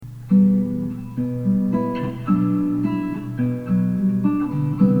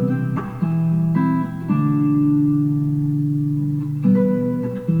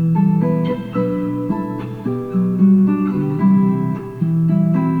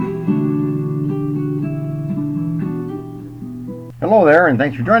and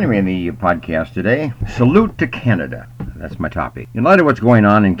thanks for joining me in the podcast today. Salute to Canada. That's my topic. In light of what's going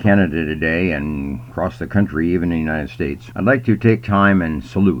on in Canada today and across the country, even in the United States, I'd like to take time and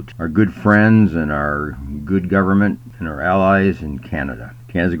salute our good friends and our good government and our allies in Canada.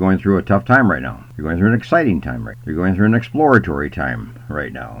 Canada's going through a tough time right now. They're going through an exciting time right now. They're going through an exploratory time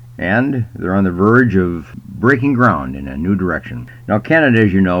right now. And they're on the verge of breaking ground in a new direction. Now, Canada,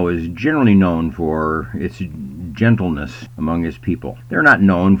 as you know, is generally known for its gentleness among its people. They're not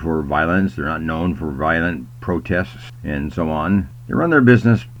known for violence. They're not known for violent protests and so on. They run their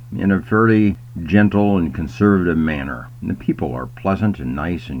business in a fairly gentle and conservative manner. And the people are pleasant and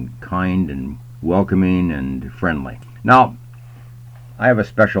nice and kind and welcoming and friendly. Now, I have a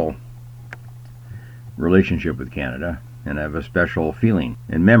special relationship with Canada, and I have a special feeling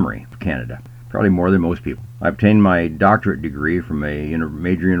and memory of Canada, probably more than most people. I obtained my doctorate degree from a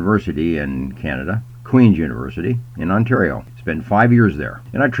major university in Canada, Queen's University in Ontario. Spent 5 years there.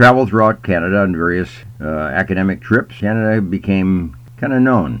 And I traveled throughout Canada on various academic trips. Canada became kind of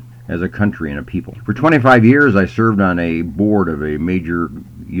known as a country and a people. For 25 years, I served on a board of a major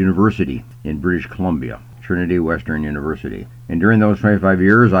university in British Columbia, Trinity Western University. And during those 25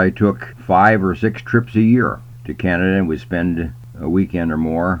 years, I took 5 or 6 trips a year to Canada and would spend a weekend or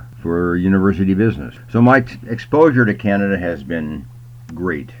more for university business. So my exposure to Canada has been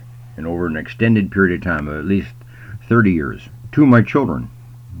great, and over an extended period of time of at least 30 years. 2 of my children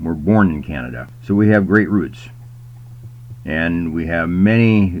were born in Canada, so we have great roots. And we have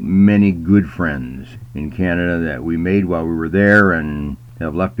many, many good friends in Canada that we made while we were there and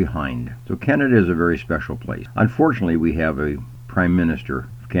have left behind. So Canada is a very special place. Unfortunately, we have a Prime Minister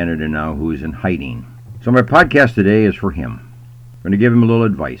of Canada now who is in hiding. So my podcast today is for him. I'm going to give him a little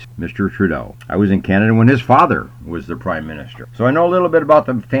advice, Mr. Trudeau. I was in Canada when his father was the Prime Minister. So I know a little bit about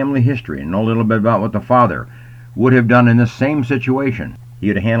the family history and know a little bit about what the father would have done in the same situation.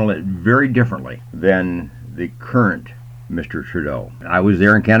 He'd handle it very differently than the current Mr. Trudeau. I was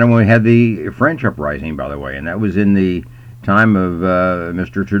there in Canada when we had the French uprising, by the way, and that was in the time of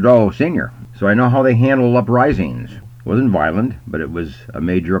Mr. Trudeau Sr. So I know how they handle uprisings. It wasn't violent, but it was a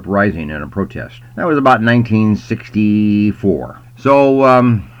major uprising and a protest. That was about 1964.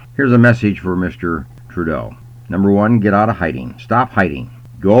 So here's a message for Mr. Trudeau. Number 1, get out of hiding. Stop hiding.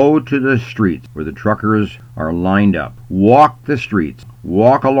 Go to the streets where the truckers are lined up. Walk the streets.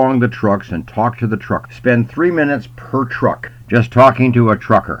 Walk along the trucks and talk to the truck. Spend 3 minutes per truck just talking to a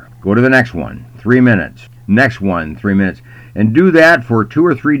trucker. Go to the next one, 3 minutes. Next one, 3 minutes. And do that for 2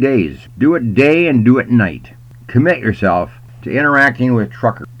 or 3 days. Do it day and do it night. Commit yourself to interacting with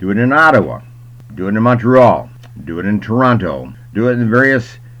truckers. Do it in Ottawa. Do it in Montreal. Do it in Toronto. Do it in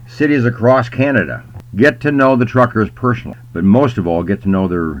various cities across Canada. Get to know the truckers personally, but most of all, get to know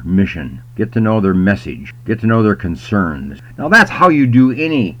their mission. Get to know their message. Get to know their concerns. Now, that's how you do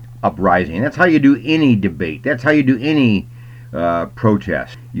any uprising. That's how you do any debate. That's how you do any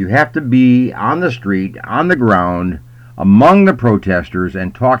protest. You have to be on the street, on the ground, among the protesters,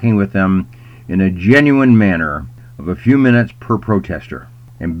 and talking with them in a genuine manner of a few minutes per protester.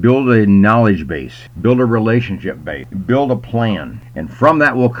 And build a knowledge base, build a relationship base, build a plan. And from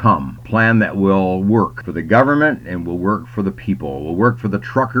that will come a plan that will work for the government and will work for the people, will work for the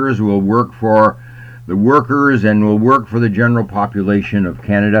truckers, will work for the workers, and will work for the general population of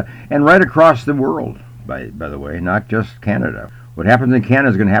Canada and right across the world, by the way, not just Canada. What happens in Canada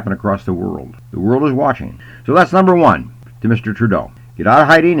is going to happen across the world. The world is watching. So that's number 1 to Mr. Trudeau. Get out of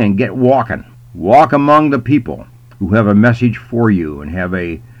hiding and get walking. Walk among the people who have a message for you and have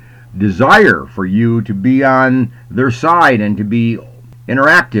a desire for you to be on their side and to be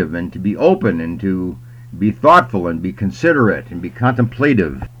interactive and to be open and to be thoughtful and be considerate and be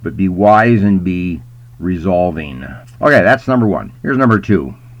contemplative, but be wise and be resolving. Okay, that's number 1. Here's number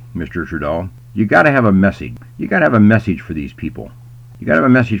 2, Mr. Trudeau. You got to have a message. You got to have a message for these people. You got to have a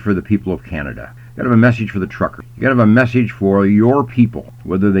message for the people of Canada. You got to have a message for the truckers. You got to have a message for your people,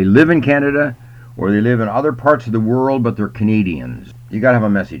 whether they live in Canada or they live in other parts of the world, but they're Canadians. You got to have a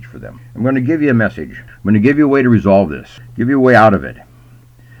message for them. I'm going to give you a message. I'm going to give you a way to resolve this. Give you a way out of it.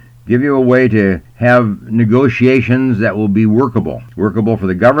 Give you a way to have negotiations that will be workable. Workable for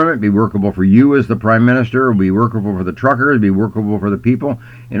the government, be workable for you as the Prime Minister, be workable for the truckers, be workable for the people,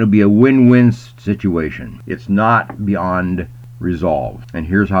 and it'll be a win-win situation. It's not beyond resolve. And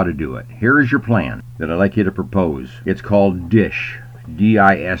here's how to do it. Here is your plan that I'd like you to propose. It's called DISH.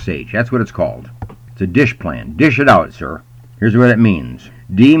 D-I-S-H. That's what it's called. It's a DISH plan. Dish it out, sir. Here's what it means.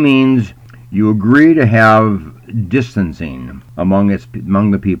 D means you agree to have distancing among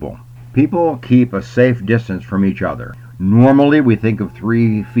the people. People keep a safe distance from each other. Normally, we think of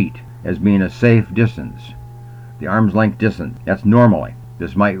 3 feet as being a safe distance. The arm's length distance. That's normally.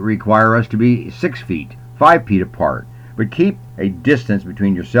 This might require us to be 6 feet, 5 feet apart, but keep a distance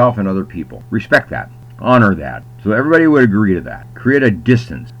between yourself and other people. Respect that. Honor that. So everybody would agree to that. Create a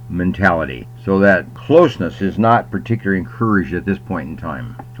distance mentality so that closeness is not particularly encouraged at this point in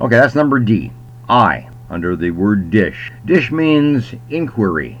time. Okay, that's number D. I, under the word dish. Dish means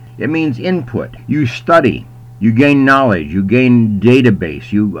inquiry. It means input. You study. You gain knowledge. You gain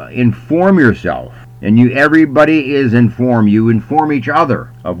database. You inform yourself. And everybody is informed. You inform each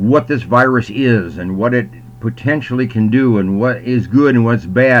other of what this virus is and what it potentially can do and what is good and what's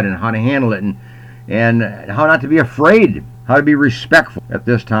bad and how to handle it and how not to be afraid, how to be respectful at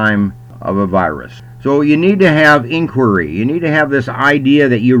this time of a virus. So you need to have inquiry. You need to have this idea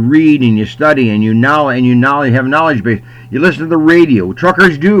that you read and you study and you have knowledge base. You listen to the radio.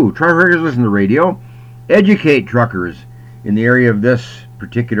 Truckers do. Truckers listen to the radio. Educate truckers in the area of this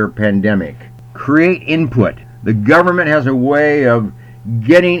particular pandemic. Create input. The government has a way of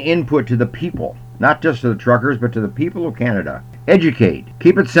getting input to the people, not just to the truckers, but to the people of Canada. Educate.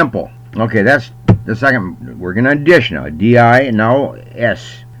 Keep it simple. Okay, that's the second. We're going to dish now. D-I, now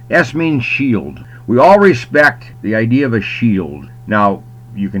S. S means shield. We all respect the idea of a shield. Now,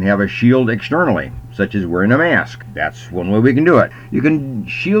 you can have a shield externally, such as wearing a mask. That's one way we can do it. You can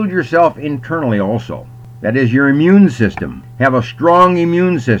shield yourself internally also. That is your immune system. Have a strong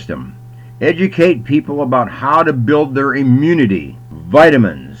immune system. Educate people about how to build their immunity.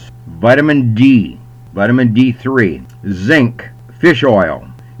 Vitamins, vitamin D, vitamin D3, zinc, fish oil.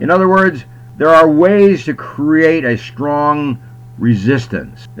 In other words, there are ways to create a strong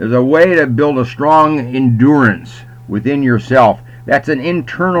resistance. There's a way to build a strong endurance within yourself. That's an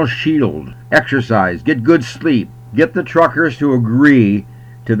internal shield. Exercise, get good sleep. Get the truckers to agree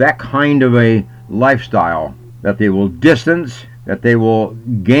to that kind of a lifestyle, that they will distance, that they will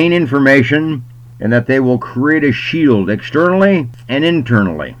gain information, and that they will create a shield externally and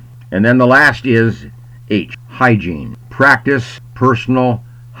internally. And then the last is H, hygiene. Practice personal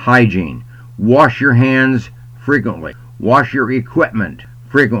hygiene. Wash your hands frequently. Wash your equipment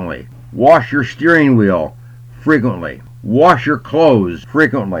frequently. Wash your steering wheel frequently. Wash your clothes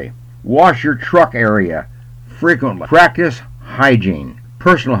frequently. Wash your truck area frequently. Practice hygiene.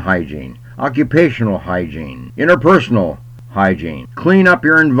 Personal hygiene. Occupational hygiene. Interpersonal hygiene. Clean up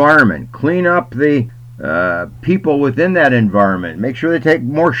your environment. Clean up the people within that environment. Make sure they take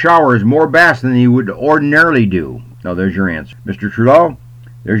more showers, more baths than you would ordinarily do. Now there's your answer. Mr. Trudeau,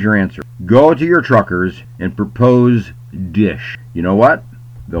 there's your answer. Go to your truckers and propose dish. You know what?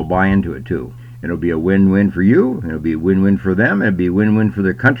 They'll buy into it too. It'll be a win-win for you. It'll be a win-win for them. It'll be a win-win for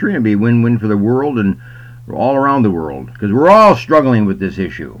the country. It'll be a win-win for the world and all around the world. Because we're all struggling with this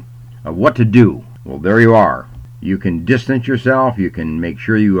issue of what to do. Well, there you are. You can distance yourself. You can make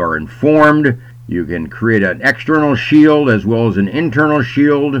sure you are informed. You can create an external shield as well as an internal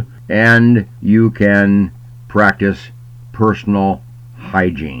shield. And you can practice personal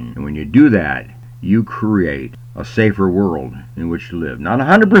hygiene. And when you do that, you create a safer world in which to live. Not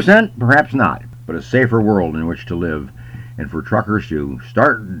 100%, perhaps not, but a safer world in which to live. And for truckers to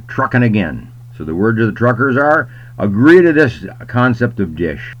start trucking again. So the words of the truckers are, agree to this concept of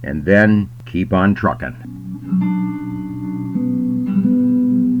dish, and then keep on trucking.